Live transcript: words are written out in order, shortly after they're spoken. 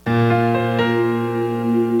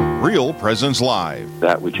Real Presence Live.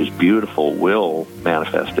 That which is beautiful will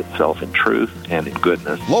manifest itself in truth and in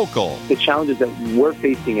goodness. Local. The challenges that we're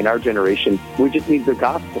facing in our generation, we just need the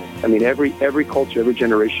gospel. I mean, every culture, every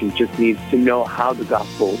generation just needs to know how the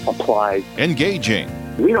gospel applies. Engaging.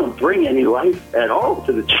 We don't bring any life at all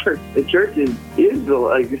to the church. The church is the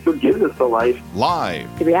life. It's what gives us the life.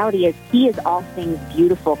 Live. The reality is He is all things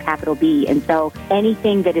beautiful, capital B. And so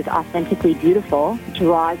anything that is authentically beautiful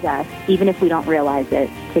draws us, even if we don't realize it,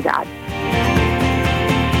 to God.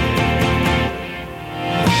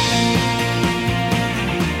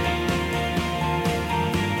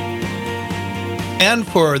 And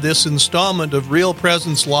for this installment of Real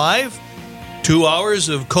Presence Live, 2 hours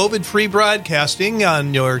of COVID-free broadcasting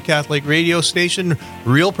on your Catholic radio station,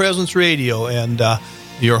 Real Presence Radio. And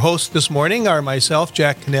your hosts this morning are myself,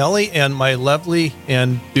 Jack Kennelly, and my lovely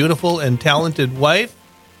and beautiful and talented wife,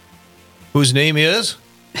 whose name is?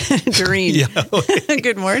 Doreen. Yeah.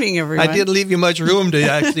 Good morning, everyone. I didn't leave you much room to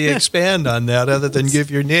actually expand on that other than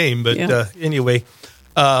give your name. But anyway,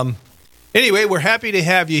 we're happy to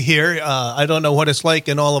have you here. I don't know what it's like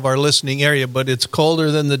in all of our listening area, but it's colder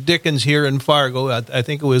than the dickens here in Fargo. I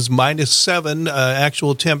think it was -7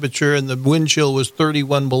 actual temperature, and the wind chill was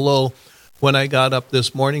 31 below when I got up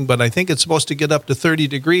this morning. But I think it's supposed to get up to 30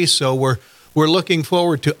 degrees, so we're looking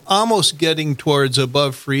forward to almost getting towards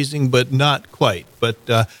above freezing, but not quite. But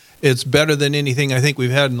it's better than anything I think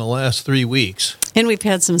we've had in the last 3 weeks. And we've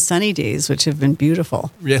had some sunny days, which have been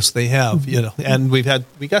beautiful. Yes, they have. And we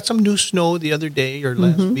got some new snow the other day or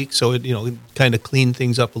last week, so it kind of cleaned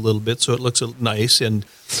things up a little bit, so it looks nice. And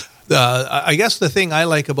I guess the thing I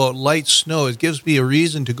like about light snow is it gives me a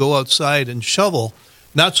reason to go outside and shovel.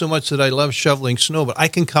 Not so much that I love shoveling snow, but I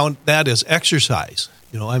can count that as exercise.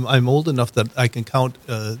 I'm old enough that I can count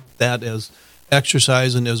that as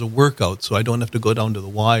exercise and as a workout, so I don't have to go down to the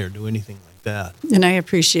Y or do anything like that. And I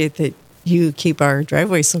appreciate that you keep our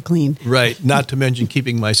driveway so clean. Right, not to mention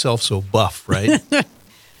keeping myself so buff, right?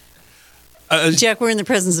 Jack, we're in the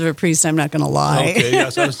presence of a priest, I'm not going to lie. Okay,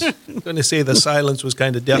 yes, I was going to say the silence was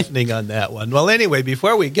kind of deafening on that one. Well, anyway,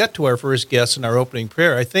 before we get to our first guest and our opening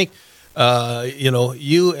prayer, I think,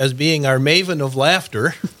 you as being our maven of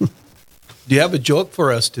laughter, do you have a joke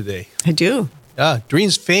for us today? I do. Yeah,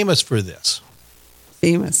 Doreen's famous for this.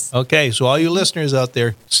 Famous. Okay, so all you listeners out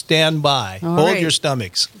there, stand by. Hold your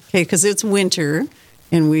stomachs. Okay, because it's winter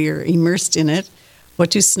and we are immersed in it. What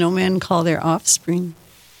do snowmen call their offspring?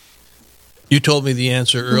 You told me the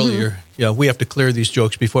answer earlier. Yeah, we have to clear these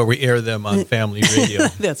jokes before we air them on family radio.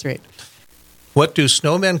 That's right. What do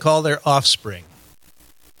snowmen call their offspring?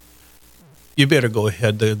 You better go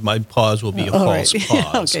ahead. My pause will be a false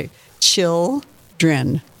pause. Okay.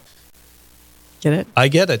 Children. Get it? I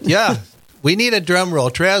get it. Yeah. We need a drum roll.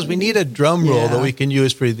 Traz, we need a drum roll that we can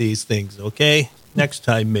use for these things, okay? Next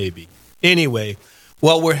time, maybe. Anyway,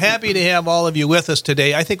 well, we're happy to have all of you with us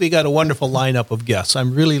today. I think we got a wonderful lineup of guests.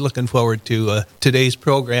 I'm really looking forward to today's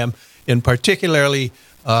program, and particularly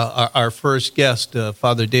our first guest,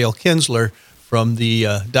 Father Dale Kinsler, from the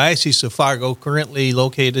Diocese of Fargo, currently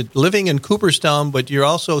living in Cooperstown, but you're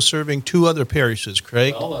also serving 2 other parishes,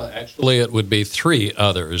 correct? Well, actually, it would be 3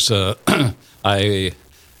 others. I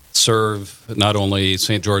serve not only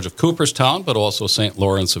St. George of Cooperstown, but also St.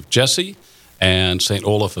 Lawrence of Jesse, and St.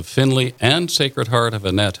 Olaf of Findlay, and Sacred Heart of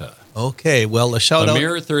Annetta. Okay, well, a shout-out. A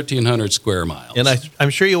mere 1,300 square miles. And I'm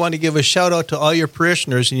sure you want to give a shout-out to all your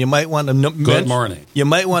parishioners, and you might want to Good morning. You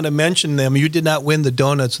might want to mention them. You did not win the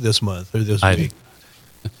donuts this month or this week.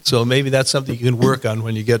 So maybe that's something you can work on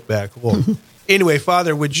when you get back home. Anyway,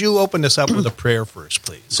 Father, would you open us up with a prayer first,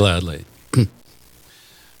 please? Gladly.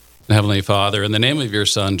 Heavenly Father, in the name of your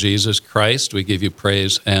Son, Jesus Christ, we give you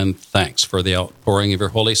praise and thanks for the outpouring of your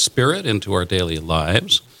Holy Spirit into our daily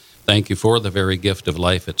lives. Thank you for the very gift of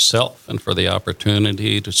life itself and for the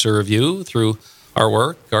opportunity to serve you through our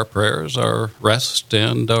work, our prayers, our rest,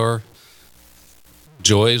 and our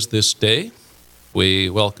joys this day. We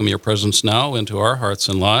welcome your presence now into our hearts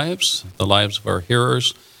and lives, the lives of our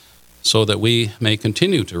hearers, so that we may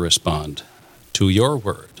continue to respond to your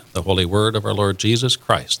word, the holy word of our Lord Jesus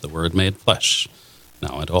Christ, the Word made flesh,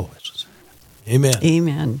 now and always. Amen.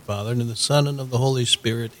 Amen. Father, and of the Son, and of the Holy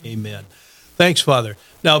Spirit. Amen. Thanks, Father.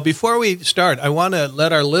 Now, before we start, I want to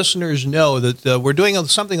let our listeners know that we're doing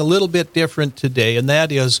something a little bit different today, and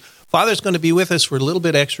that is Father's going to be with us for a little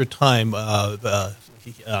bit extra time.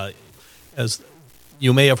 As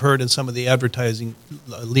you may have heard in some of the advertising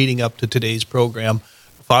leading up to today's program,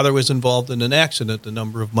 Father was involved in an accident a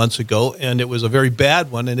number of months ago, and it was a very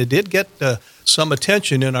bad one, and it did get some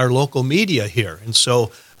attention in our local media here. And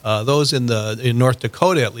so those in North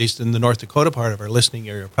Dakota, at least in the North Dakota part of our listening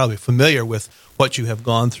area, are probably familiar with what you have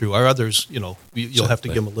gone through. Our others, you'll have to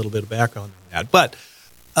give them a little bit of background on that. But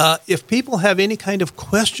if people have any kind of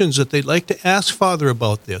questions that they'd like to ask Father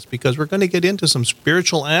about this, because we're going to get into some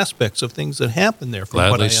spiritual aspects of things that happen there, from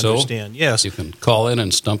what I understand. Yes. You can call in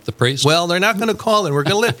and stump the priest. Well, they're not going to call in. We're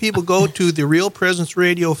going to let people go to the Real Presence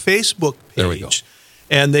Radio Facebook page. There we go.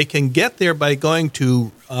 And they can get there by going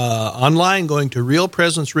to online, going to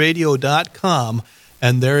realpresenceradio.com,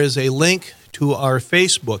 and there is a link to our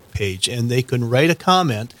Facebook page, and they can write a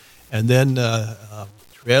comment, and then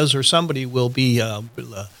Therese or somebody will be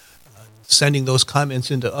sending those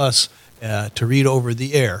comments into us to read over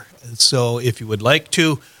the air. And so if you would like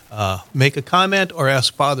to make a comment or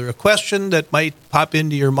ask Father a question that might pop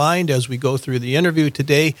into your mind as we go through the interview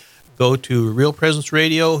today, go to Real Presence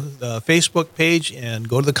Radio Facebook page and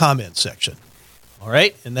go to the comments section. All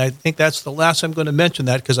right, and I think that's the last I'm going to mention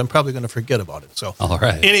that, because I'm probably going to forget about it. So, all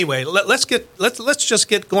right. Anyway, let's just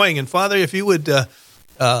get going. And Father, if you would,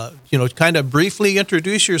 kind of briefly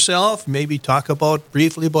introduce yourself, maybe talk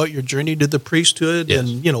briefly about your journey to the priesthood, yes.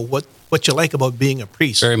 and what you like about being a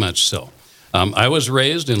priest. Very much so. I was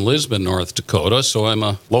raised in Lisbon, North Dakota, so I'm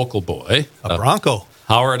a local boy. A Bronco.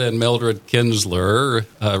 Howard and Mildred Kinsler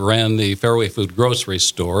ran the Fairway Food grocery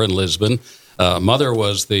store in Lisbon. Mother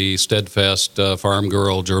was the steadfast farm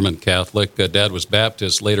girl, German Catholic. Dad was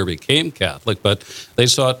Baptist, later became Catholic, but they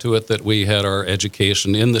saw to it that we had our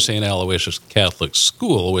education in the St. Aloysius Catholic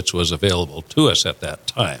School, which was available to us at that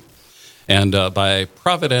time. And by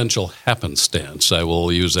providential happenstance, I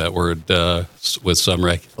will use that word with some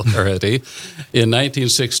regularity, in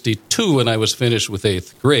 1962, when I was finished with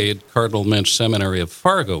 8th grade, Cardinal Minch Seminary of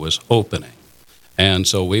Fargo was opening. And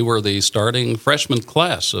so we were the starting freshman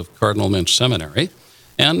class of Cardinal Minch Seminary,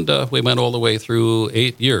 and we went all the way through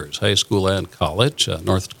 8 years, high school and college,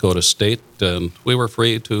 North Dakota State, and we were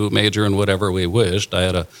free to major in whatever we wished. I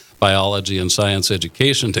had a biology and science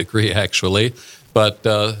education degree, actually, but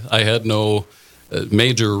I had no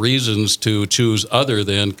major reasons to choose other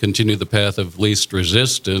than continue the path of least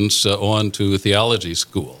resistance on to theology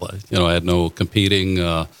school. I had no competing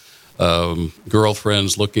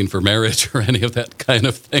girlfriends looking for marriage or any of that kind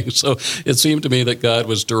of thing. So it seemed to me that God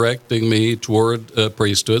was directing me toward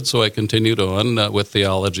priesthood, so I continued on with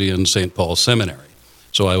theology in St. Paul Seminary.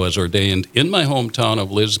 So I was ordained in my hometown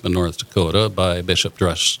of Lisbon, North Dakota, by Bishop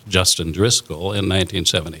Justin Driscoll in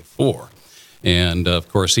 1974. And, of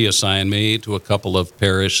course, he assigned me to a couple of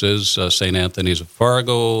parishes, St. Anthony's of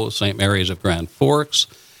Fargo, St. Mary's of Grand Forks.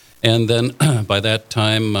 And then by that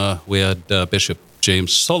time, we had Bishop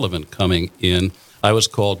James Sullivan coming in. I was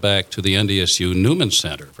called back to the NDSU Newman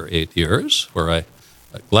Center for 8 years, where I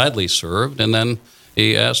gladly served. And then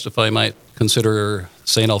he asked if I might consider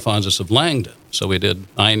St. Alphonsus of Langdon. So we did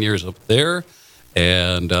 9 years up there.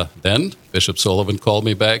 And then Bishop Sullivan called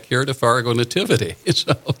me back here to Fargo Nativity.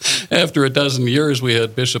 So after a dozen years, we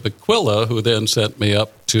had Bishop Aquila, who then sent me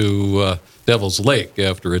up to Devil's Lake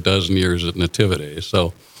after a dozen years at Nativity.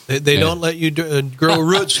 So they don't let you grow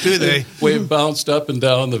roots, do they? We bounced up and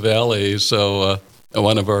down the valley, so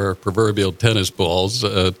one of our proverbial tennis balls.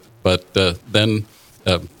 But then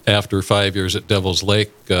after 5 years at Devil's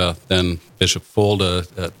Lake, then Bishop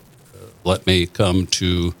Folda let me come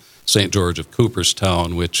to St. George of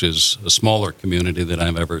Cooperstown, which is a smaller community than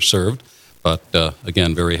I've ever served. But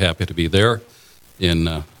again, very happy to be there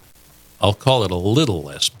in, I'll call it a little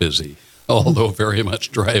less busy, although very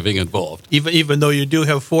much driving involved. Even though you do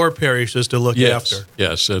have 4 parishes to look after.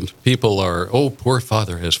 Yes, and people are, poor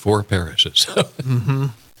Father has 4 parishes. Mm-hmm.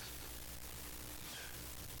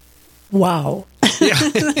 Wow.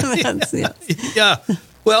 Yeah. Yeah.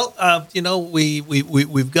 Well,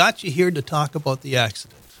 we've got you here to talk about the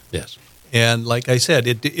accident. Yes. And like I said,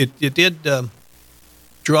 it did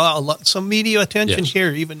draw some media attention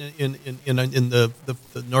here, even in the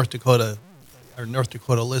North Dakota, our North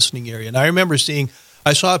Dakota listening area. And I remember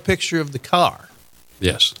I saw a picture of the car.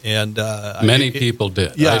 Yes. And many people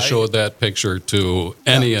did. Yeah, I showed that picture to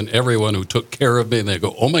any and everyone who took care of me, and they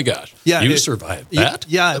go, "Oh my gosh, you survived that?"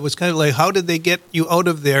 Yeah, it was kind of like, how did they get you out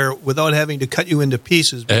of there without having to cut you into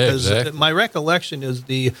pieces? Because my recollection is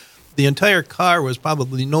the entire car was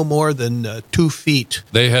probably no more than 2 feet.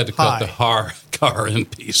 They had to high. cut the car in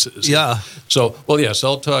pieces. Yeah. So, well, yes,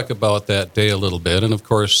 I'll talk about that day a little bit. And, of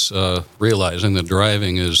course, realizing that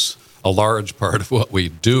driving is a large part of what we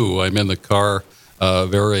do. I'm in the car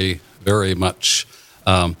very, very much.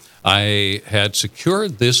 I had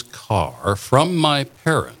secured this car from my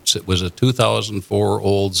parents. It was a 2004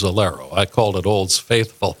 Olds Alero. I called it Olds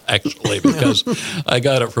Faithful, actually, because I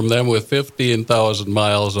got it from them with 15,000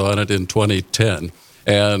 miles on it in 2010.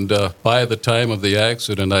 And by the time of the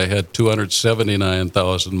accident, I had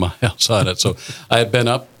 279,000 miles on it. So I had been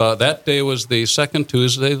up. That day was the second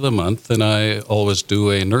Tuesday of the month, and I always do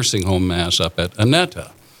a nursing home mass up at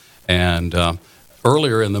Aneta. And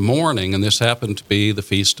earlier in the morning, and this happened to be the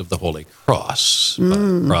Feast of the Holy Cross, by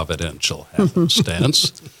providential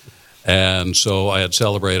happenstance. And so I had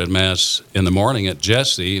celebrated Mass in the morning at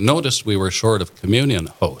Jesse. Noticed we were short of communion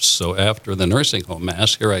hosts. So after the nursing home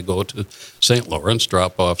Mass, here I go to St. Lawrence,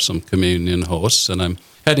 drop off some communion hosts, and I'm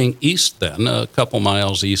heading east then, a couple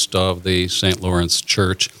miles east of the St. Lawrence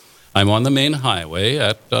Church. I'm on the main highway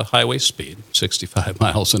at highway speed, 65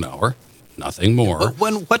 miles an hour, nothing more.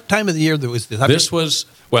 What time of the year was this? This was,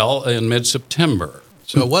 well, in mid-September.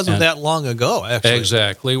 So it wasn't that long ago, actually.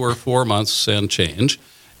 Exactly. We're 4 months and change.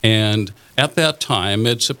 And at that time,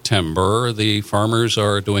 mid-September, the farmers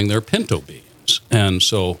are doing their pinto beans. And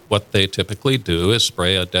so what they typically do is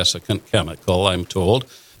spray a desiccant chemical, I'm told,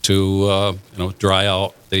 to dry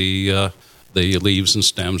out the leaves and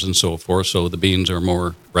stems and so forth, so the beans are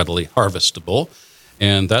more readily harvestable.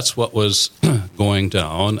 And that's what was going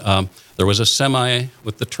down. There was a semi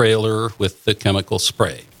with the trailer with the chemical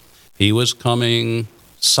spray. He was coming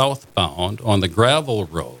southbound on the gravel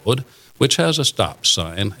road, which has a stop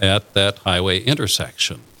sign at that highway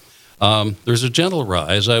intersection. There's a gentle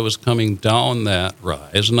rise. I was coming down that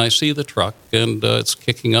rise, and I see the truck, and it's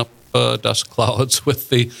kicking up dust clouds with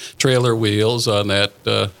the trailer wheels on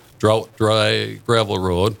that drought-dry gravel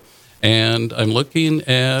road. And I'm looking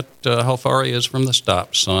at how far he is from the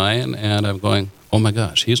stop sign, and I'm going, oh, my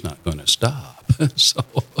gosh, he's not going to stop. So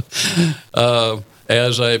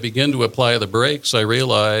as I begin to apply the brakes, I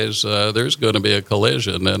realize there's going to be a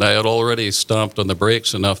collision, and I had already stomped on the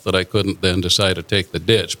brakes enough that I couldn't then decide to take the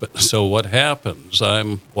ditch. But so what happens,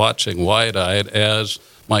 I'm watching wide-eyed as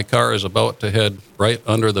my car is about to head right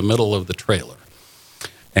under the middle of the trailer.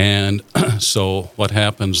 And so what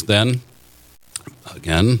happens then,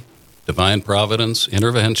 again, divine providence,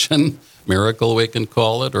 intervention, miracle we can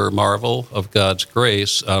call it, or marvel of God's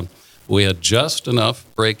grace. We had just enough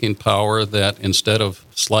braking power that instead of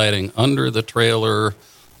sliding under the trailer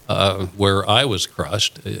where I was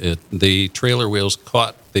crushed, the trailer wheels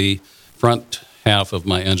caught the front half of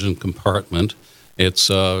my engine compartment. It's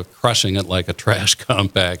crushing it like a trash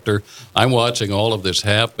compactor. I'm watching all of this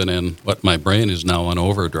happen, and what my brain is now on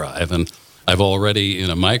overdrive, and I've already in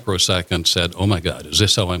a microsecond said, oh, my God, is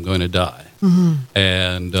this how I'm going to die? Mm-hmm.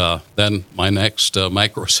 And then my next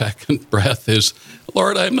microsecond breath is,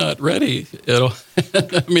 Lord, I'm not ready.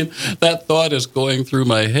 I mean, that thought is going through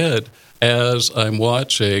my head as I'm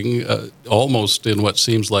watching, almost in what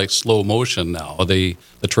seems like slow motion now. The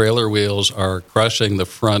trailer wheels are crushing the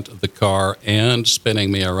front of the car and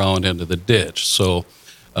spinning me around into the ditch. So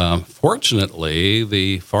fortunately,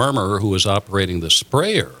 the farmer who was operating the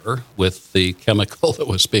sprayer with the chemical that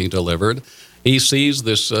was being delivered, he sees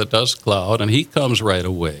this dust cloud, and he comes right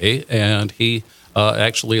away, and he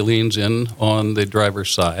actually leans in on the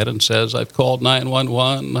driver's side and says, I've called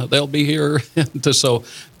 911, they'll be here. So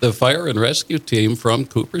the fire and rescue team from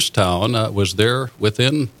Cooperstown was there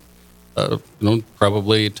within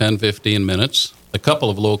probably 10, 15 minutes. A couple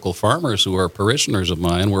of local farmers who are parishioners of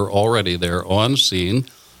mine were already there on scene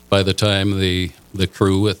by the time the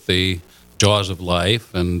crew with the jaws of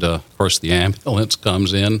life and, of course, the ambulance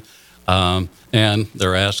comes in. And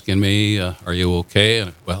they're asking me, are you okay?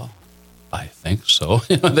 And, well, I think so.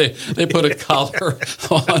 They put a collar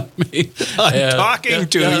on me. I'm talking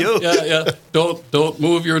to you. Yeah. Don't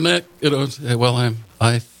move your neck. Well,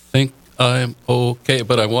 I think I'm okay,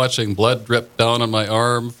 but I'm watching blood drip down on my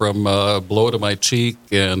arm from a blow to my cheek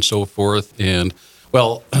and so forth. And,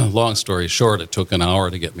 well, long story short, it took an hour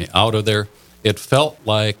to get me out of there. It felt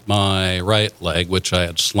like my right leg, which I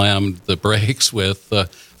had slammed the brakes with,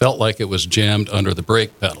 felt like it was jammed under the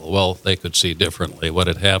brake pedal. Well, they could see differently. What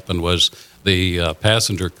had happened was the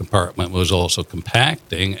passenger compartment was also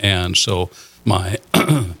compacting, and so my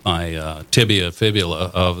tibia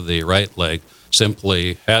fibula of the right leg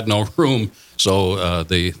simply had no room. So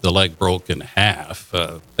the leg broke in half,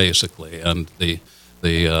 basically, and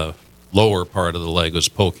the lower part of the leg was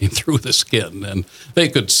poking through the skin. And they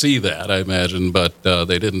could see that, I imagine, but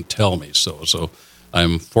they didn't tell me so. So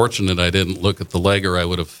I'm fortunate I didn't look at the leg or I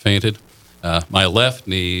would have fainted. My left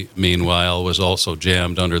knee, meanwhile, was also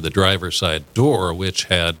jammed under the driver's side door, which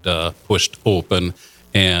had pushed open,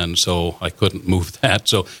 and so I couldn't move that.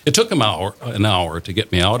 So it took an hour to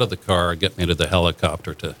get me out of the car, get me to the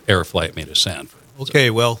helicopter to air flight me to Sanford. Okay,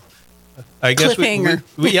 well, I guess cliffhanger.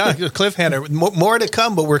 Cliffhanger. More to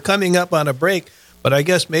come, but we're coming up on a break. But I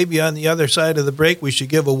guess maybe on the other side of the break, we should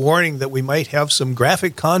give a warning that we might have some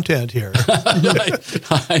graphic content here.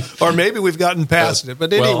 Or maybe we've gotten past it.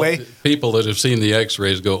 But anyway. Well, people that have seen the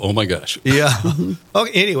x-rays go, oh, my gosh. Yeah.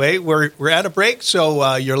 Okay. Anyway, we're at a break.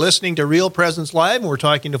 So you're listening to Real Presence Live, and we're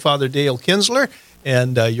talking to Father Dale Kinsler.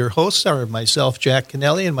 And your hosts are myself, Jack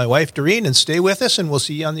Kennelly, and my wife, Doreen. And stay with us, and we'll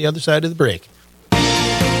see you on the other side of the break.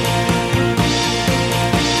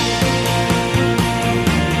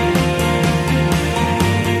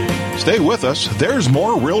 Stay with us. There's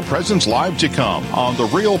more Real Presence Live to come on the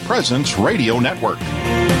Real Presence Radio Network.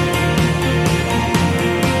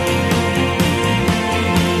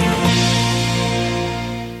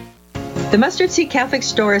 The Mustard Seed Catholic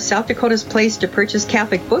Store is South Dakota's place to purchase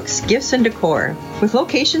Catholic books, gifts, and decor. With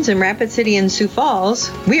locations in Rapid City and Sioux Falls,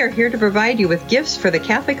 we are here to provide you with gifts for the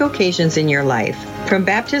Catholic occasions in your life. From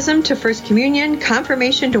baptism to First Communion,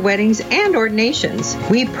 confirmation to weddings, and ordinations,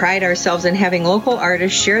 we pride ourselves in having local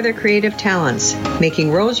artists share their creative talents,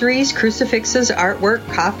 making rosaries, crucifixes, artwork,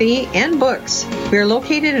 coffee, and books. We are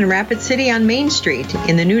located in Rapid City on Main Street,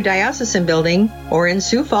 in the new Diocesan Building, or in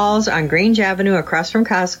Sioux Falls on Grange Avenue across from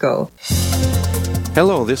Costco.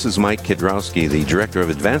 Hello, this is Mike Kidrowski, the Director of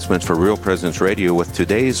Advancements for Real Presence Radio with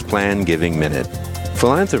today's Plan Giving Minute.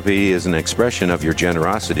 Philanthropy is an expression of your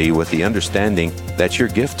generosity with the understanding that your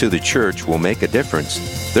gift to the church will make a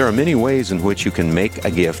difference. There are many ways in which you can make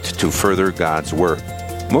a gift to further God's work.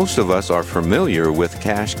 Most of us are familiar with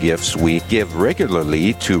cash gifts we give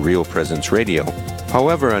regularly to Real Presence Radio.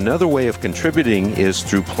 However, another way of contributing is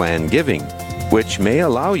through plan giving, which may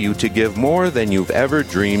allow you to give more than you've ever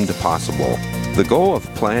dreamed possible. The goal of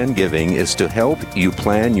plan giving is to help you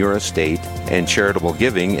plan your estate and charitable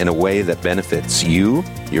giving in a way that benefits you,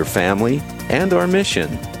 your family, and our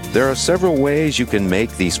mission. There are several ways you can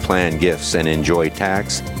make these plan gifts and enjoy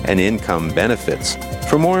tax and income benefits.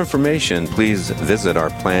 For more information, please visit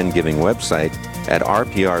our plan giving website at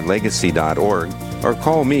rprlegacy.org or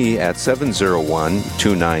call me at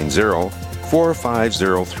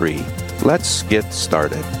 701-290-4503. Let's get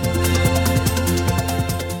started.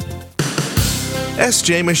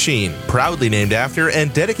 SJ Machine, proudly named after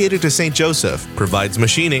and dedicated to St. Joseph, provides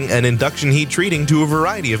machining and induction heat treating to a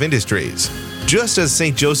variety of industries. Just as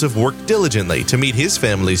St. Joseph worked diligently to meet his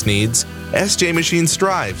family's needs, SJ Machine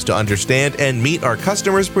strives to understand and meet our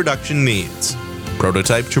customers' production needs.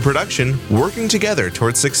 Prototype to production, working together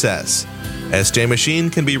towards success. SJ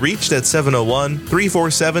Machine can be reached at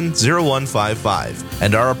 701-347-0155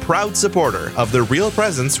 and are a proud supporter of the Real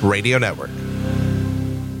Presence Radio Network.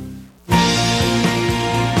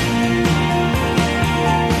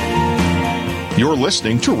 You're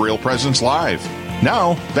listening to Real Presence Live.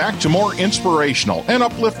 Now, back to more inspirational and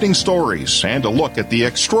uplifting stories and a look at the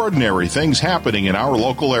extraordinary things happening in our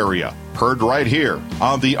local area. Heard right here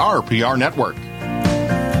on the RPR Network.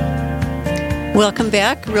 Welcome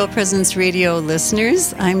back, Real Presence Radio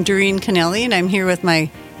listeners. I'm Doreen Kennelly, and I'm here with my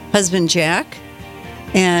husband, Jack.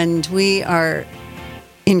 And we are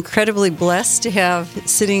incredibly blessed to have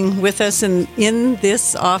sitting with us in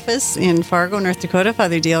this office in Fargo, North Dakota,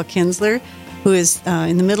 Father Dale Kinsler, who is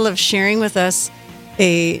in the middle of sharing with us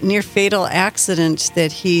a near-fatal accident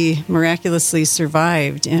that he miraculously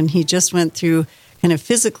survived. And he just went through kind of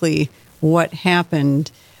physically what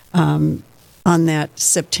happened on that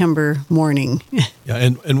September morning. Yeah,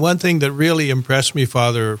 and one thing that really impressed me,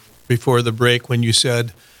 Father, before the break, when you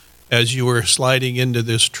said, as you were sliding into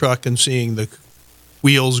this truck and seeing the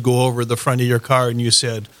wheels go over the front of your car, and you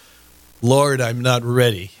said, Lord, I'm not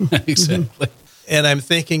ready. Exactly. And I'm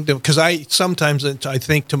thinking, because I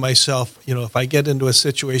think to myself, if I get into a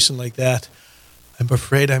situation like that, I'm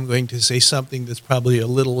afraid I'm going to say something that's probably a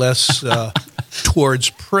little less towards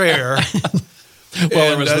prayer. Well,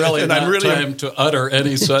 there was really not time to utter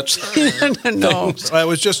any such No. I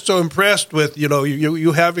was just so impressed with,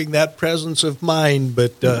 you having that presence of mind,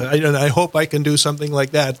 but I hope I can do something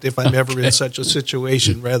like that if I'm ever in such a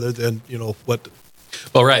situation rather than, what...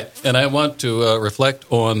 Well, right, and I want to reflect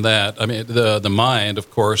on that. I mean, the mind, of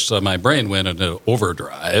course, my brain went into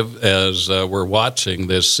overdrive as we're watching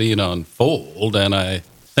this scene unfold, and I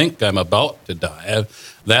think I'm about to die.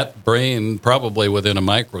 That brain, probably within a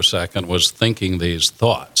microsecond, was thinking these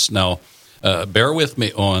thoughts. Now, bear with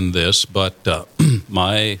me on this, but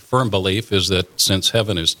my firm belief is that since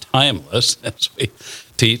heaven is timeless, as we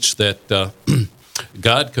teach that...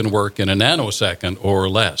 God can work in a nanosecond or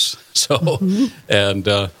less. So, and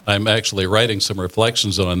I'm actually writing some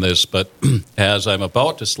reflections on this, but as I'm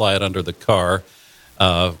about to slide under the car,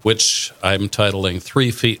 which I'm titling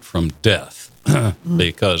 3 Feet from Death,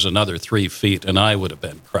 because another 3 feet and I would have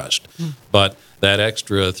been crushed. But that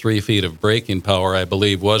extra 3 feet of braking power, I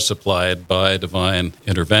believe, was supplied by divine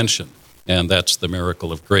intervention. And that's the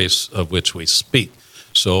miracle of grace of which we speak.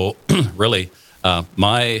 So really,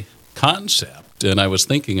 my concept, and I was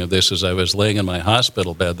thinking of this as I was laying in my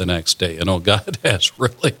hospital bed the next day, God has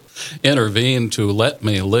really intervened to let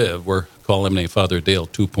me live. We're calling me Father Dale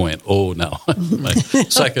 2.0 now, my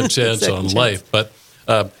second chance on life. But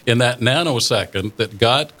in that nanosecond that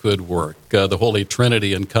God could work, the Holy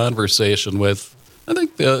Trinity in conversation with, I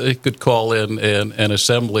think it could call in an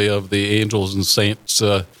assembly of the angels and saints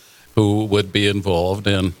who would be involved.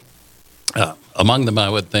 And among them, I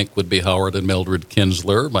would think, would be Howard and Mildred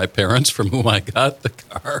Kinsler, my parents, from whom I got the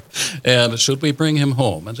car. And should we bring him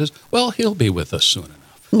home? And says, well, he'll be with us soon enough.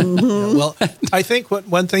 Yeah, well, I think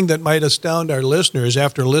one thing that might astound our listeners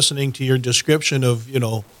after listening to your description of,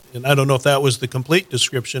 and I don't know if that was the complete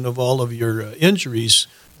description of all of your injuries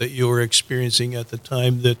that you were experiencing at the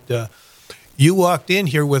time, that you walked in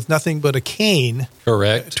here with nothing but a cane.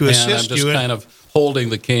 Correct. To assist and I'm just you. kind of holding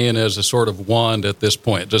the cane as a sort of wand at this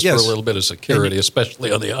point, just for a little bit of security,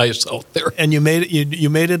 especially on the ice out there. And you made it. You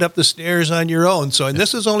made it up the stairs on your own. So, and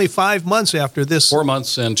this is only 5 months after this. 4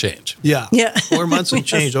 months and change. Yeah. 4 months and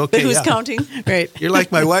change. Okay. Who's counting? Right. You're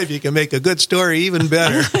like my wife. You can make a good story even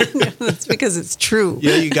better. That's because it's true.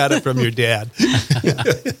 Yeah, you got it from your dad.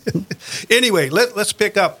 Anyway, let's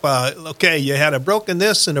pick up. Okay, you had a broken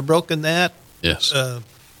this and a broken that. Yes.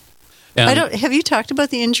 Have you talked about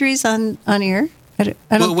the injuries on air?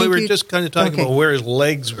 I don't we were just kind of talking about where his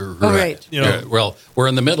legs were. Right. Well, we're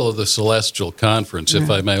in the middle of the Celestial Conference. If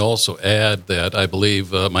I may also add that I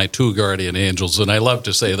believe my 2 guardian angels, and I love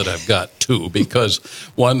to say that I've got 2, because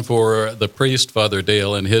one for the priest, Father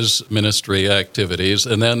Dale, and his ministry activities,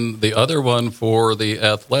 and then the other one for the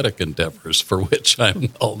athletic endeavors for which I'm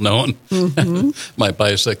well known, my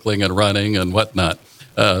bicycling and running and whatnot.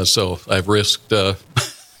 So I've risked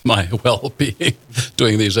my well-being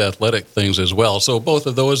doing these athletic things as well. So both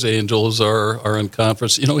of those angels are in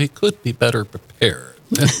conference. He could be better prepared.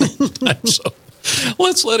 So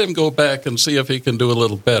let's let him go back and see if he can do a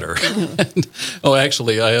little better.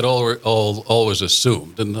 Actually, I had always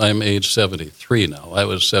assumed, and I'm age 73 now, I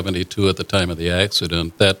was 72 at the time of the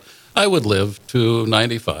accident, that I would live to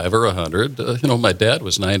 95 or 100. My dad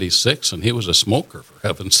was 96, and he was a smoker, for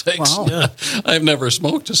heaven's sakes. Wow. Yeah. I've never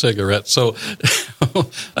smoked a cigarette, so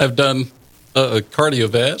I've done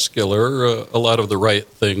cardiovascular, a lot of the right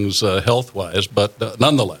things health-wise, but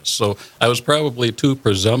nonetheless. So I was probably too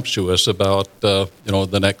presumptuous about, the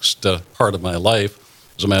next part of my life.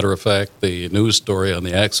 As a matter of fact, the news story on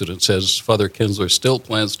the accident says Father Kinsler still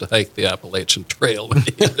plans to hike the Appalachian Trail when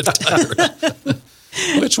he retires.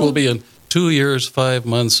 Which will be in 2 years, 5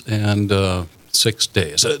 months, and 6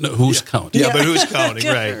 days. Who's counting? Yeah, but who's counting,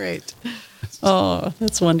 right? Right. Oh,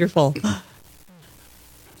 that's wonderful.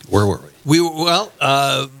 Where were we?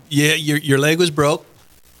 Your leg was broke,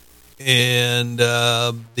 and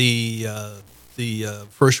the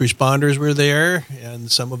first responders were there, and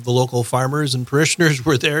some of the local farmers and parishioners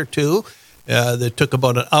were there too. It took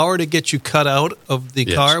about an hour to get you cut out of the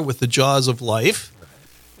car with the jaws of life,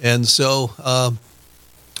 and so.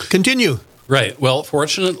 Continue. Right. Well,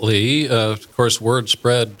 fortunately, of course, word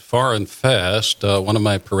spread far and fast. One of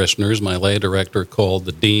my parishioners, my lay director, called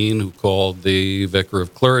the dean, who called the vicar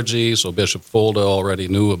of clergy, so Bishop Folda already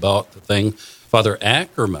knew about the thing. Father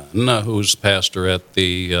Ackerman, who's pastor at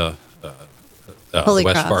the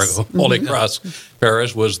West Fargo Holy Cross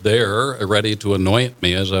Parish, was there ready to anoint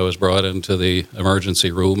me as I was brought into the emergency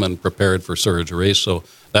room and prepared for surgery. So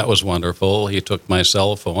that was wonderful. He took my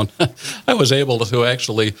cell phone. I was able to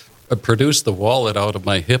actually produce the wallet out of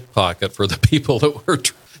my hip pocket for the people that were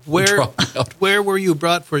Where were you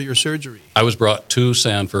brought for your surgery? I was brought to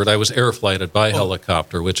Sanford. I was air flighted by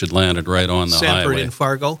helicopter, which had landed right on the highway. Sanford in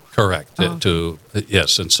Fargo? Correct.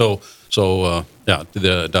 Yes, and so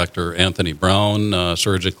the Dr. Anthony Brown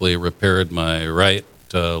surgically repaired my right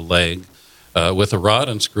leg with a rod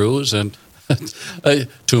and screws, and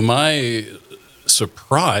to my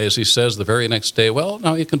surprise, he says the very next day, well,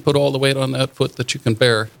 now you can put all the weight on that foot that you can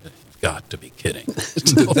bear. You've got to be kidding.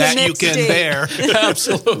 That you can bear.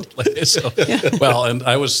 Absolutely. So, well, and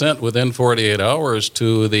I was sent within 48 hours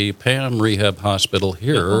to the PAM Rehab Hospital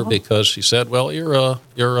here because she said, well, you're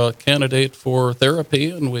a candidate for therapy,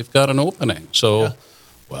 and we've got an opening. So,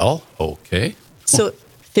 well, okay. So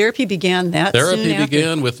therapy began that Therapy soon after?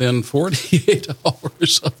 began within 48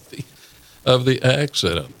 hours of the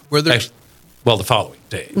accident. Were there... the following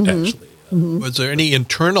day, actually. Was there any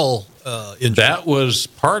internal injury? That was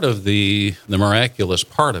part of the miraculous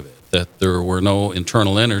part of it. that there were no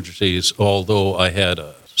internal energies, although I had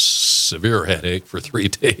a severe headache for 3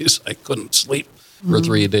 days. I couldn't sleep for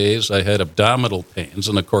 3 days. I had abdominal pains,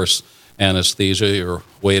 and of course, anesthesia, you're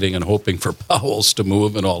waiting and hoping for bowels to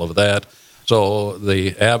move and all of that. So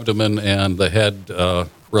the abdomen and the head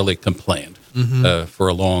really complained for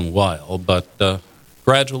a long while, but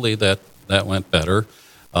gradually that went better.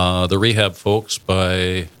 The rehab folks,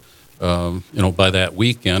 by that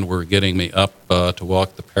weekend, were getting me up to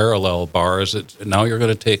walk the parallel bars. Now you're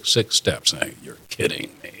going to take 6 steps. You're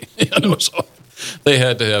kidding me. So they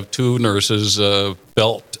had to have 2 nurses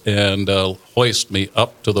belt and hoist me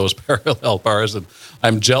up to those parallel bars. And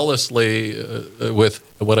I'm jealously, with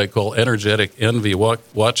what I call energetic envy,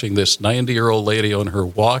 watching this 90-year-old lady on her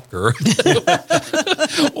walker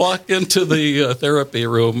walk into the therapy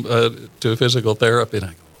room to physical therapy. And I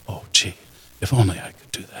go, oh, gee, if only I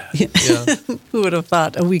could do that. Yeah. Who would have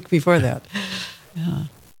thought a week before that? Yeah.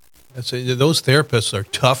 Those therapists are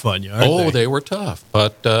tough on you, aren't they? They were tough,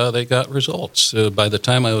 but they got results. By the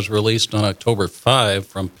time I was released on October 5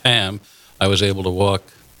 from PAM, I was able to walk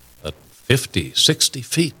 50, 60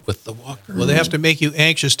 feet with the walker. Well, they have to make you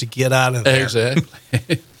anxious to get out of there.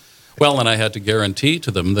 Exactly. Well, and I had to guarantee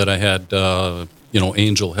to them that I had,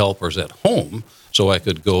 angel helpers at home, so I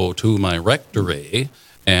could go to my rectory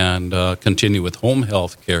and continue with home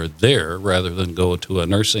health care there rather than go to a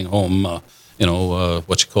nursing home,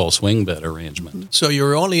 what you call swing bed arrangement. So you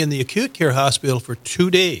were only in the acute care hospital for 2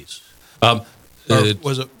 days.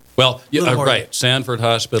 Was it? Well, right. Sanford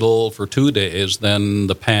Hospital for 2 days, then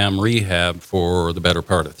the PAM rehab for the better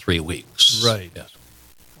part of 3 weeks. Right. Yes.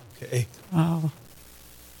 Okay. Wow.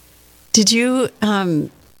 Did you,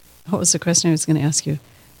 what was the question I was going to ask you?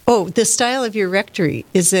 Oh, the style of your rectory,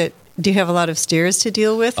 do you have a lot of stairs to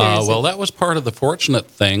deal with? That was part of the fortunate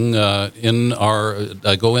thing. I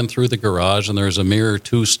go in through the garage, and there's a mere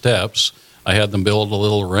 2 steps. I had them build a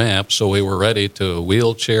little ramp, so we were ready to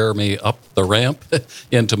wheelchair me up the ramp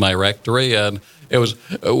into my rectory, and it was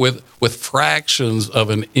with fractions of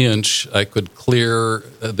an inch, I could clear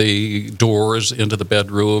the doors into the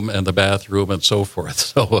bedroom and the bathroom and so forth.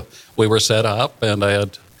 So we were set up, and I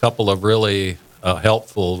had a couple of really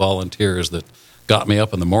helpful volunteers that got me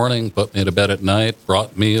up in the morning, put me to bed at night,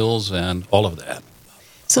 brought meals, and all of that.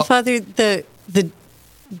 So, Father, the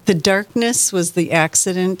darkness was the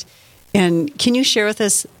accident. And can you share with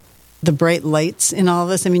us the bright lights in all of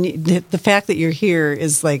this? I mean, the fact that you're here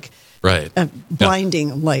is like a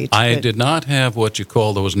blinding light. I did not have what you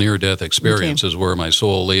call those near-death experiences where my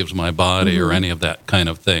soul leaves my body or any of that kind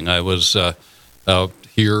of thing. I was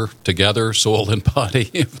here together, soul and body,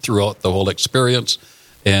 throughout the whole experience.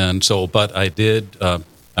 And so, but I did, the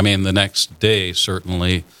next day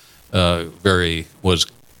certainly was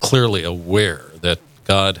clearly aware that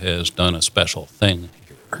God has done a special thing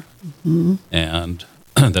here. And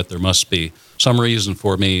that there must be some reason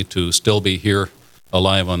for me to still be here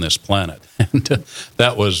alive on this planet. And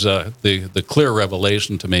that was the clear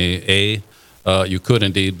revelation to me. You could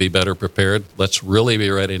indeed be better prepared. Let's really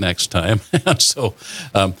be ready next time. And so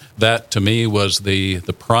that to me was the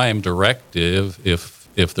prime directive,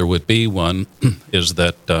 if there would be one, is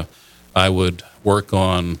that I would work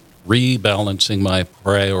on rebalancing my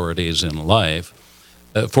priorities in life.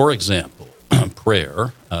 For example,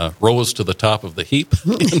 prayer rose to the top of the heap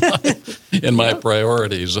in my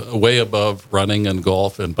priorities, way above running and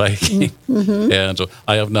golf and biking. And so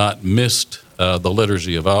I have not missed the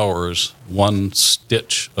Liturgy of Hours, one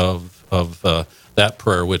stitch of that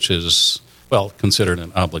prayer, which is, considered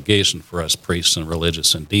an obligation for us priests and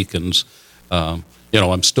religious and deacons.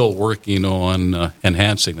 I'm still working on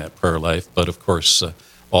enhancing that prayer life, but of course,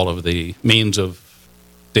 all of the means of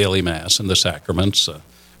daily Mass and the sacraments,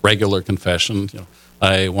 regular confession,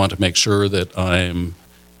 I want to make sure that I'm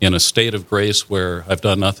in a state of grace where I've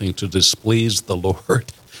done nothing to displease the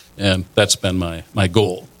Lord, and that's been my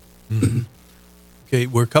goal. Okay,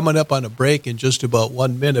 we're coming up on a break in just about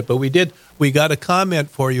 1 minute, but we got a comment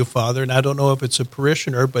for you, Father, and I don't know if it's a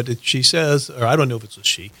parishioner, but she says, or I don't know if it's a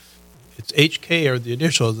she, it's HK or the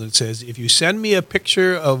initials, and it says, if you send me a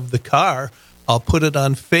picture of the car, I'll put it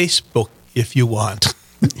on Facebook if you want.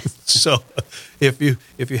 So if you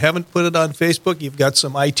haven't put it on Facebook, you've got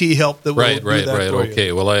some IT help that will do that for you.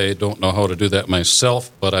 Okay, well, I don't know how to do that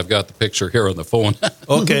myself, but I've got the picture here on the phone.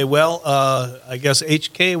 Okay, well, I guess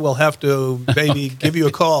HK will have to maybe give you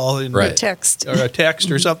a call and or a text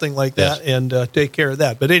or something like that, and take care of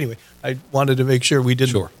that. But anyway, I wanted to make sure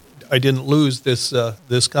I didn't lose this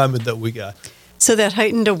comment that we got. So that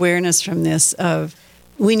heightened awareness from this of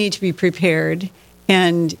we need to be prepared,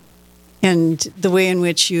 and the way in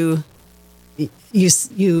which you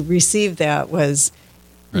received that was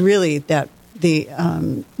really the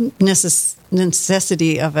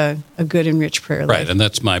necessity of a good and rich prayer life. Right, and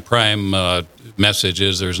that's my prime message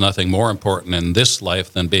is there's nothing more important in this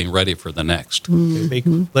life than being ready for the next.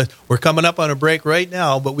 Mm-hmm. We're coming up on a break right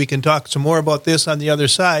now, but we can talk some more about this on the other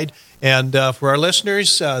side. And for our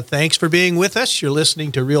listeners, thanks for being with us. You're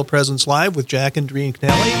listening to Real Presence Live with Jack and Doreen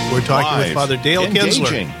Kennelly. We're talking with Father Dale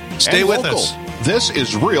Kinsler. Stay with us. This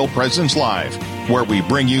is Real Presence Live, where we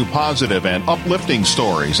bring you positive and uplifting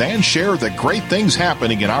stories and share the great things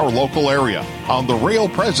happening in our local area on the Real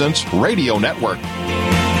Presence Radio Network.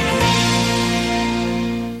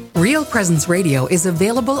 Real Presence Radio is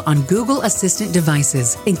available on Google Assistant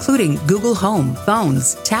devices, including Google Home,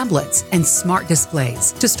 phones, tablets, and smart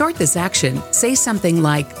displays. To start this action, say something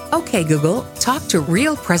like, "Okay, Google, talk to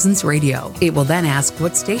Real Presence Radio." It will then ask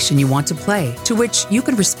what station you want to play, to which you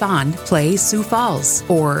can respond, "Play Sioux Falls,"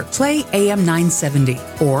 or "Play AM 970,"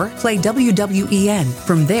 or "Play WWEN."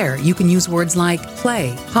 From there, you can use words like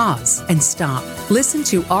play, pause, and stop. Listen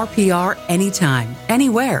to RPR anytime,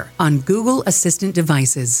 anywhere on Google Assistant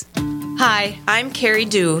devices. Hi, I'm Carrie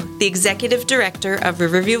Dew, the Executive Director of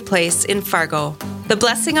Riverview Place in Fargo. The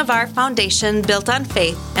blessing of our foundation, built on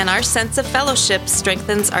faith, and our sense of fellowship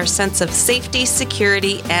strengthens our sense of safety,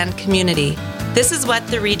 security, and community. This is what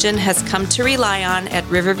the region has come to rely on at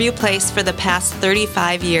Riverview Place for the past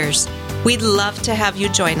 35 years. We'd love to have you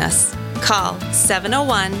join us. Call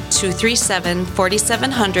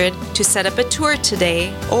 701-237-4700 to set up a tour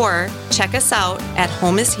today, or check us out at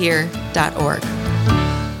homeishere.org.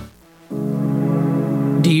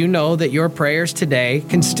 Do you know that your prayers today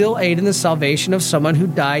can still aid in the salvation of someone who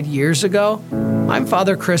died years ago? I'm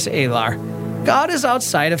Father Chris Alar. God is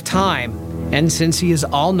outside of time, and since He is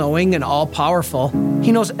all-knowing and all-powerful,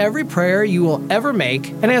 He knows every prayer you will ever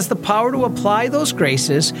make and has the power to apply those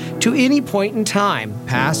graces to any point in time,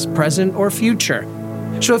 past, present, or future.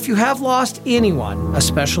 So if you have lost anyone,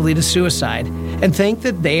 especially to suicide, and think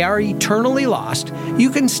that they are eternally lost,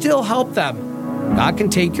 you can still help them. God can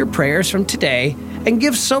take your prayers from today and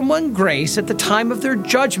give someone grace at the time of their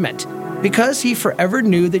judgment, because He forever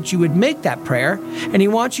knew that you would make that prayer, and He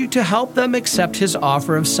wants you to help them accept His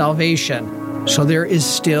offer of salvation. So there is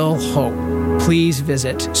still hope. Please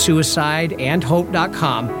visit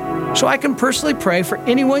suicideandhope.com so I can personally pray for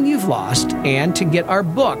anyone you've lost, and to get our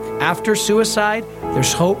book, After Suicide,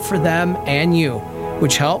 There's Hope for Them and You,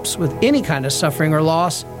 which helps with any kind of suffering or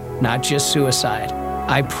loss, not just suicide.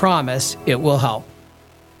 I promise it will help.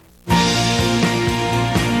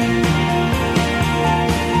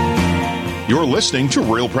 You're listening to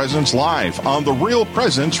Real Presence Live on the Real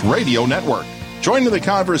Presence Radio Network. Join in the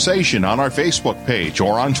conversation on our Facebook page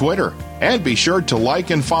or on Twitter. And be sure to like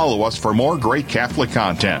and follow us for more great Catholic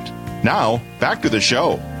content. Now, back to the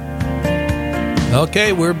show.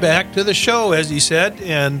 Okay, we're back to the show, as he said,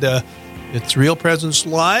 and it's Real Presence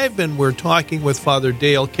Live, and we're talking with Father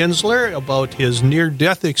Dale Kinsler about his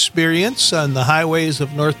near-death experience on the highways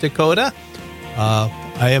of North Dakota.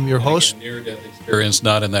 I am your host. Near-death experience,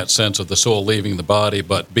 not in that sense of the soul leaving the body,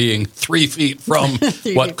 but being 3 feet from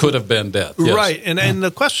what could have been death. Yes. Right, and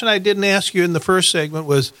the question I didn't ask you in the first segment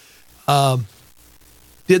was,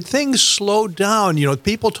 did things slow down? You know,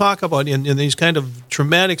 people talk about in these kind of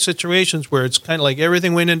traumatic situations where it's kind of like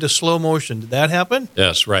everything went into slow motion. Did that happen?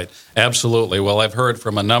 Yes, right. Absolutely. Well, I've heard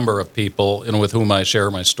from a number of people with whom I share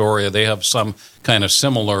my story. They have some kind of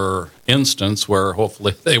similar instance where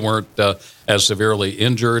hopefully they weren't as severely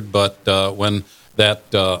injured, but when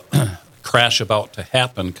that crash about to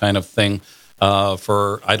happen kind of thing,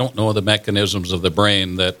 I don't know the mechanisms of the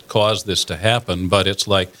brain that caused this to happen, but it's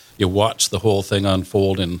like you watch the whole thing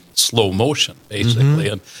unfold in slow motion, basically.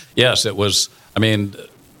 Mm-hmm. And yes, it was, I mean,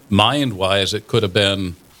 mind-wise, it could have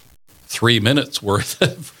been 3 minutes worth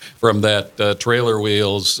from that trailer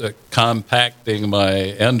wheels compacting my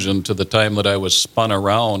engine to the time that I was spun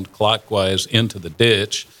around clockwise into the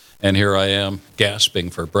ditch, and here I am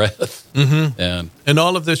gasping for breath. Mm-hmm. And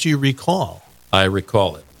all of this you recall? I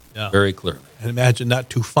recall it very clearly. And imagine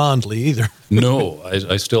not too fondly either. No,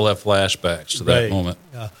 I still have flashbacks to that moment.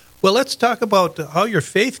 Yeah. Well, let's talk about how your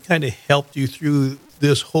faith kind of helped you through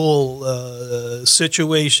this whole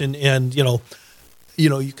situation. And, you know,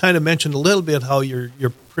 you kind of mentioned a little bit how your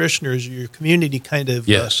parishioners, your community kind of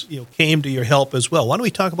came to your help as well. Why don't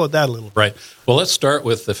we talk about that a little bit? Right. Well, let's start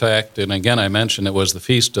with the fact, and again, I mentioned it was the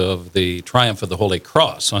Feast of the Triumph of the Holy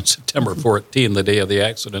Cross on September 14, the day of the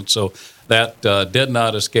accident. So that did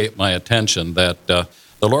not escape my attention, that the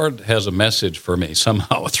Lord has a message for me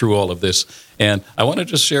somehow through all of this. And I want to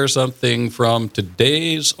just share something from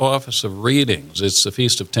today's Office of Readings. It's the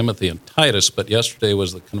Feast of Timothy and Titus, but yesterday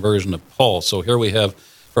was the conversion of Paul. So here we have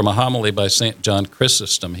from a homily by St. John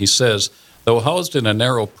Chrysostom. He says, "Though housed in a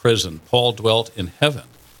narrow prison, Paul dwelt in heaven.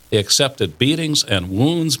 He accepted beatings and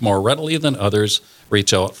wounds more readily than others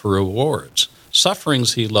reach out for rewards.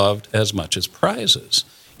 Sufferings he loved as much as prizes.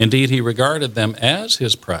 Indeed, he regarded them as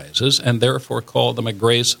his prizes and therefore called them a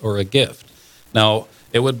grace or a gift." Now,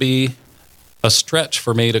 it would be a stretch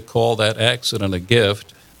for me to call that accident a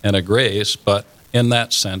gift and a grace, but in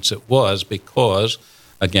that sense it was, because,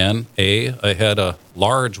 again, A, I had a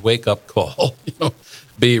large wake-up call,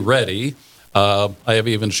 be ready. I have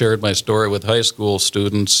even shared my story with high school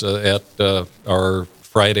students at our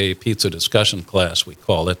Friday pizza discussion class, we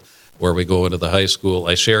call it, where we go into the high school.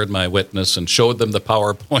 I shared my witness and showed them the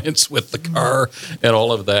PowerPoints with the car and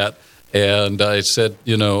all of that. And I said,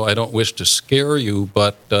 I don't wish to scare you,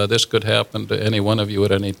 but this could happen to any one of you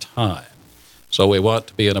at any time. So we want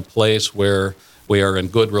to be in a place where we are in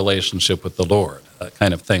good relationship with the Lord, that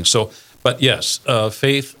kind of thing. So, but yes,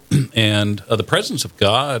 faith and the presence of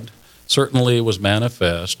God certainly was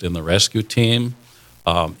manifest in the rescue team,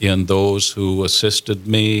 in those who assisted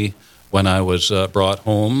me when I was brought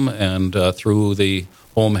home, and through the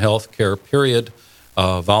home health care period,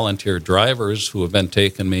 volunteer drivers who have been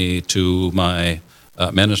taking me to my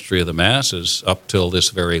ministry of the masses up till this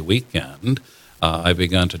very weekend. I've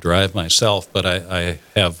begun to drive myself, but I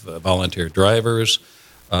have volunteer drivers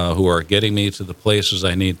who are getting me to the places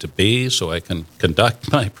I need to be so I can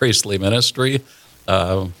conduct my priestly ministry.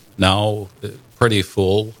 Now pretty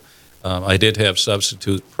full. I did have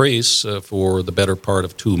substitute priests for the better part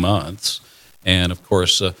of 2 months. And, of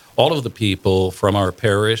course, all of the people from our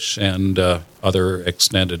parish and other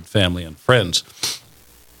extended family and friends.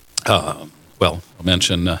 I'll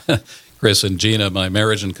mention Chris and Gina, my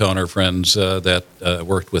Marriage Encounter friends that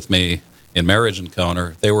worked with me in Marriage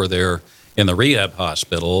Encounter. They were there in the rehab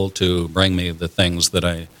hospital to bring me the things that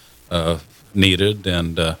I needed,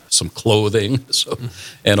 and some clothing,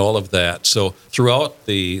 and all of that. So throughout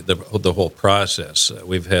the whole process,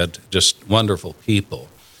 we've had just wonderful people.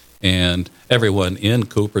 And everyone in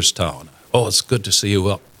Cooperstown, it's good to see you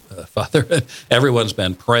up, Father. Everyone's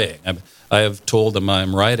been praying. I have told them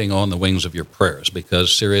I'm riding on the wings of your prayers,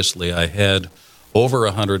 because seriously, I had over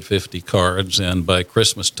 150 cards, and by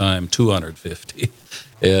Christmas time, 250.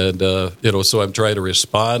 And, so I'm trying to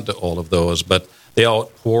respond to all of those. But the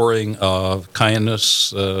outpouring of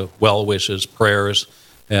kindness, well wishes, prayers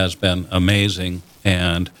has been amazing.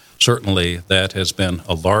 And certainly that has been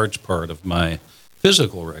a large part of my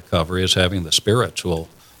physical recovery, is having the spiritual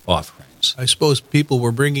offerings. I suppose people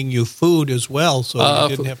were bringing you food as well, so you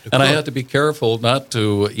didn't have to cook. And I had to be careful not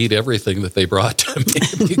to eat everything that they brought to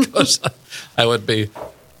me, because I would be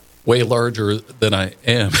way larger than I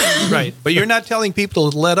am. Right, but you're not telling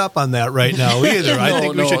people to let up on that right now either. I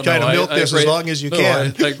think we should try to milk this as long as you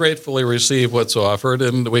can. I gratefully receive what's offered,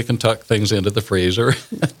 and we can tuck things into the freezer.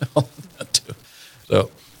 All of that too.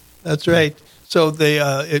 So that's right. So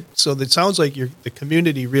it sounds like the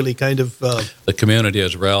community really kind of... The community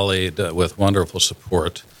has rallied with wonderful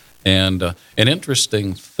support. And an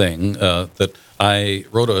interesting thing that I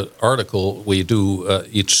wrote an article, we do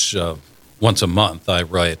each... once a month, I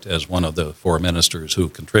write as one of the 4 ministers who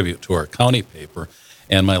contribute to our county paper.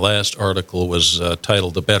 And my last article was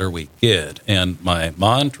titled "The Better We Get." And my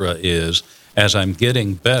mantra is, as I'm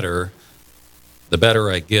getting better, the better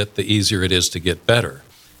I get, the easier it is to get better.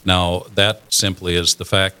 Now, that simply is the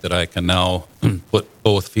fact that I can now put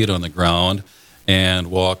both feet on the ground and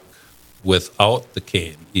walk without the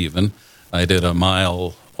cane even. I did a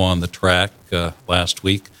mile on the track last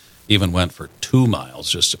week. Even went for 2 miles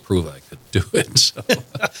just to prove I could do it.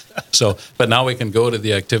 But now we can go to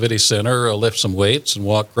the activity center, lift some weights, and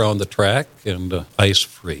walk around the track, and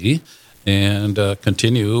ice-free, and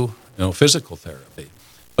continue, physical therapy.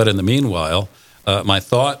 But in the meanwhile, my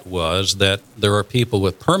thought was that there are people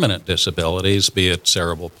with permanent disabilities, be it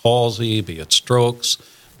cerebral palsy, be it strokes,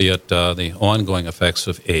 be it the ongoing effects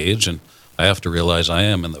of age, and I have to realize I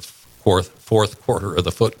am in the fourth quarter of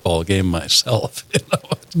the football game myself.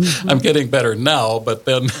 I'm getting better now, but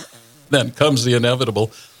then comes the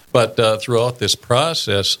inevitable. But throughout this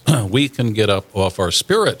process, we can get up off our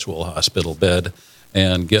spiritual hospital bed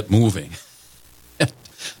and get moving.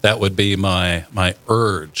 That would be my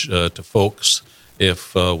urge to folks.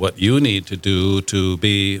 If what you need to do to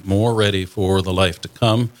be more ready for the life to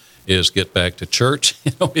come is get back to church.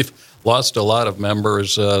 We've lost a lot of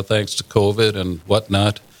members thanks to COVID and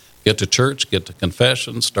whatnot. Get to church, get to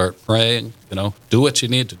confession, start praying, do what you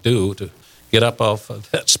need to do to get up off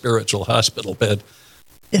of that spiritual hospital bed.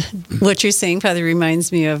 What you're saying, Father,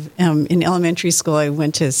 reminds me of in elementary school, I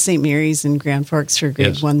went to St. Mary's in Grand Forks for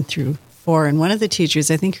grade 1 through 4, and one of the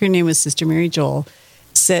teachers, I think her name was Sister Mary Joel,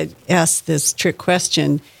 asked this trick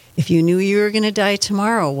question. If you knew you were going to die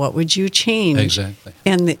tomorrow, what would you change? Exactly.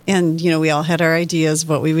 And we all had our ideas of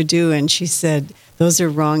what we would do. And she said, those are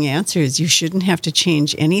wrong answers. You shouldn't have to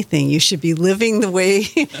change anything. You should be living the way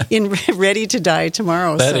ready to die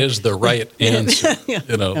tomorrow. That is the right answer.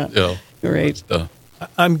 Right.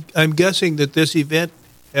 I'm guessing that this event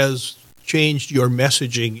has changed your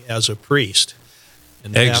messaging as a priest.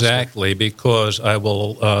 Exactly, because I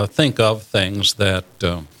will think of things that,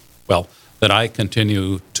 that I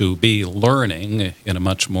continue to be learning in a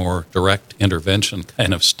much more direct intervention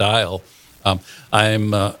kind of style.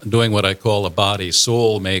 I'm doing what I call a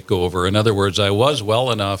body-soul makeover. In other words, I was well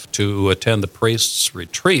enough to attend the priest's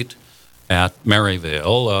retreat at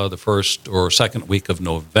Maryvale the first or second week of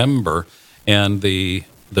November, and the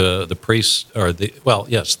priest, or the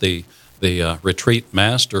retreat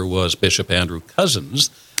master was Bishop Andrew Cousins,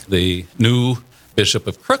 the new Bishop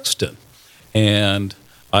of Crookston, and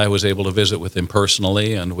I was able to visit with him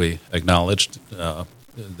personally, and we acknowledged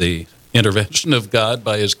the intervention of God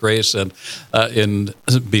by His grace. And in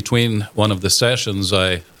between one of the sessions,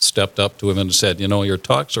 I stepped up to him and said, your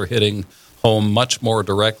talks are hitting home much more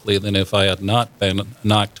directly than if I had not been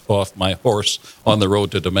knocked off my horse on the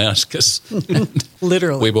road to Damascus.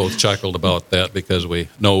 Literally. We both chuckled about that because we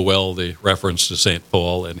know well the reference to St.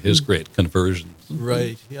 Paul and his great conversion.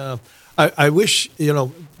 Right, yeah. I wish,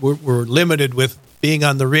 we're limited with being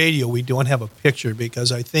on the radio. We don't have a picture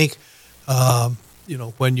because I think,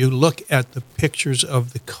 when you look at the pictures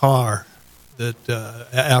of the car that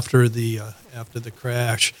after the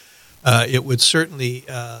crash, it would certainly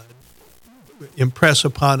impress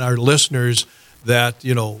upon our listeners that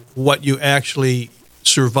what you actually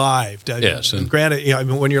survived. Yes, and granted,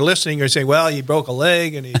 when you're listening, you're saying, "Well, he broke a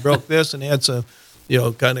leg and he broke this and had some."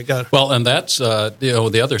 Kind of got. Well, and that's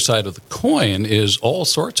the other side of the coin is all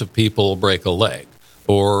sorts of people break a leg,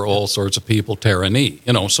 or all sorts of people tear a knee.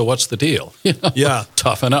 So what's the deal? Yeah,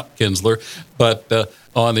 toughen up, Kinsler. But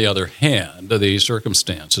on the other hand, the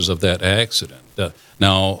circumstances of that accident.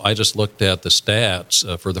 Now, I just looked at the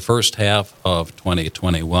stats for the first half of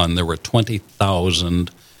 2021. There were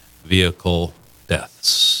 20,000 vehicle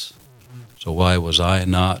deaths. So why was I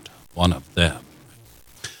not one of them?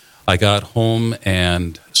 I got home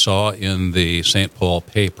and saw in the St. Paul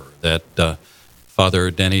paper that Father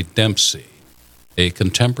Denny Dempsey, a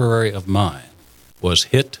contemporary of mine, was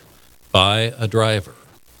hit by a driver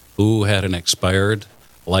who had an expired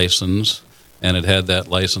license and had that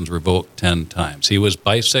license revoked 10 times. He was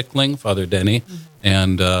bicycling, Father Denny,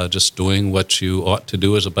 and just doing what you ought to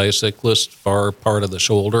do as a bicyclist, far part of the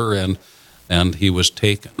shoulder, and he was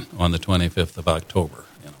taken on the 25th of October.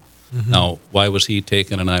 Mm-hmm. Now, why was he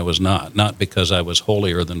taken and I was not? Not because I was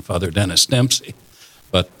holier than Father Dennis Dempsey,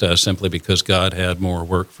 but simply because God had more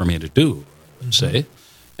work for me to do, I would say,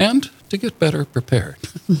 and to get better prepared.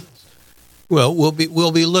 Well, we'll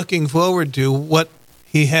be looking forward to what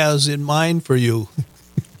He has in mind for you.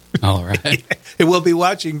 All right. And we'll be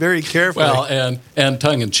watching very carefully. Well, and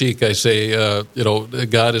tongue in cheek, I say,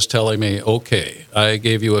 God is telling me, okay, I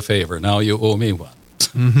gave you a favor, now you owe me one.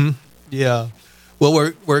 Mm-hmm. Yeah.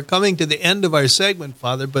 Well, we're coming to the end of our segment,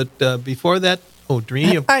 Father, but before that,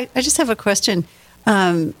 Doreen. I just have a question.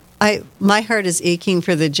 My heart is aching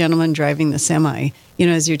for the gentleman driving the semi,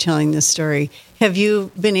 as you're telling this story. Have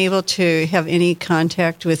you been able to have any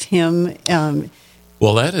contact with him?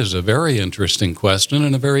 Well, that is a very interesting question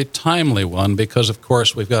and a very timely one because, of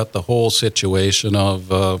course, we've got the whole situation of,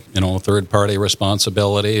 third-party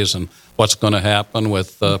responsibilities and what's going to happen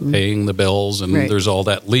with paying the bills, and there's all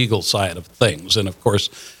that legal side of things. And, of course,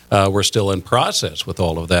 we're still in process with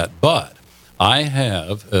all of that. But I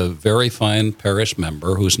have a very fine parish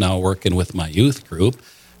member who's now working with my youth group,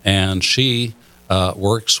 and she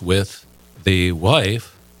works with the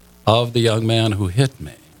wife of the young man who hit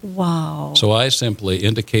me. Wow. So I simply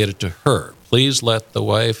indicated to her, please let the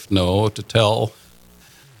wife know to tell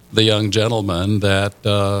the young gentleman that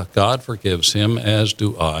God forgives him, as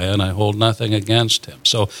do I, and I hold nothing against him.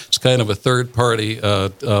 So it's kind of a third-party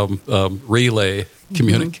relay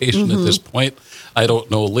communication at this point. I don't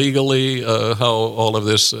know legally how all of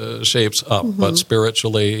this shapes up, but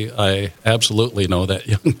spiritually, I absolutely know that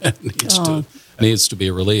young man needs to be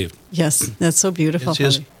relieved. Yes, that's so beautiful.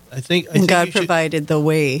 I think God provided the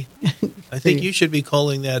way. I think you should be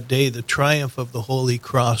calling that day the Triumph of the Holy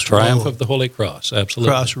Cross. Triumph of the Holy Cross,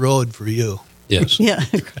 absolutely. Crossroad for you. Yes. Yeah,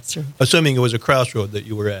 crossroad. Assuming it was a crossroad that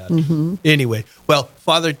you were at. Mm-hmm. Anyway, well,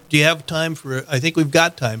 Father, do you have time for, I think we've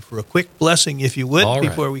got time for a quick blessing, if you would, right,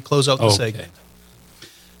 before we close out the segment.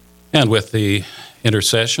 And with the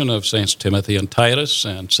intercession of Saints Timothy and Titus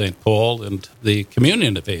and St. Paul and the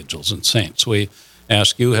communion of angels and saints, we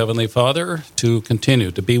Ask you, Heavenly Father, to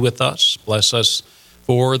continue to be with us. Bless us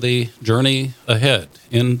for the journey ahead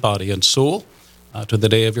in body and soul to the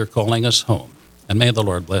day of your calling us home. And may the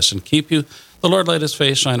Lord bless and keep you. The Lord let his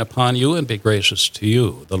face shine upon you and be gracious to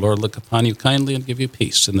you. The Lord look upon you kindly and give you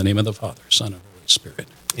peace. In the name of the Father, Son, and Holy Spirit.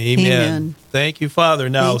 Amen. Thank you, Father.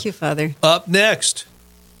 Now, thank you, Father. Up next,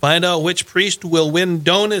 find out which priest will win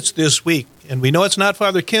donuts this week. And we know it's not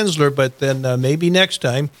Father Kinsler, but then maybe next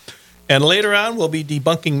time. And later on, we'll be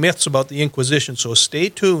debunking myths about the Inquisition. So stay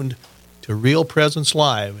tuned to Real Presence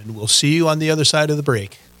Live, and we'll see you on the other side of the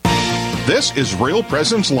break. This is Real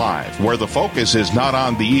Presence Live, where the focus is not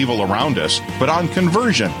on the evil around us, but on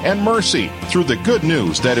conversion and mercy through the good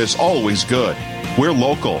news that is always good. We're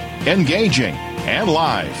local, engaging, and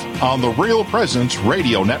live on the Real Presence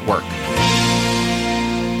Radio Network.